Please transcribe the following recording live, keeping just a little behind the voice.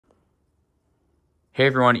Hey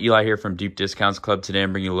everyone, Eli here from Deep Discounts Club. Today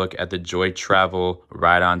I'm bringing you a look at the Joytravel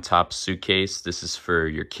ride-on-top suitcase. This is for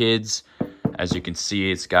your kids. As you can see,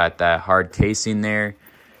 it's got that hard casing there.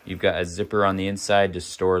 You've got a zipper on the inside to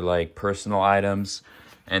store like personal items.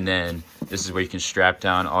 And then this is where you can strap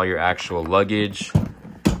down all your actual luggage.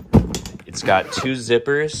 It's got two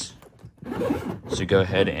zippers. So go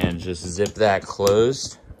ahead and just zip that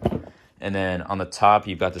closed. And then on the top,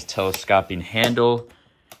 you've got this telescoping handle.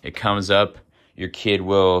 It comes up. Your kid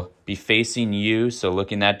will be facing you, so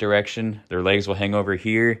look in that direction. Their legs will hang over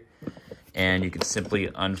here, and you can simply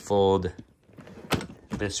unfold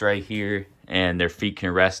this right here, and their feet can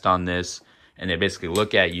rest on this, and they basically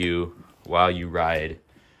look at you while you ride.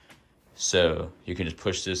 So you can just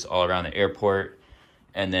push this all around the airport,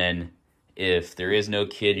 and then if there is no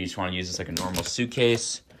kid, you just want to use this like a normal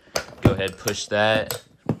suitcase, go ahead, push that.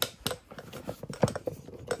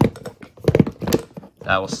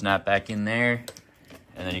 That will snap back in there,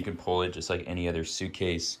 and then you can pull it just like any other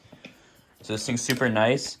suitcase. So this thing's super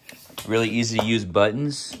nice, really easy to use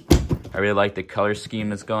buttons. I really like the color scheme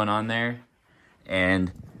that's going on there.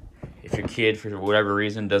 And if your kid, for whatever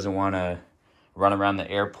reason, doesn't want to run around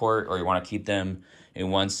the airport, or you want to keep them in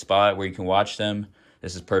one spot where you can watch them,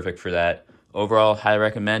 this is perfect for that. Overall, highly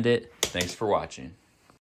recommend it. Thanks for watching.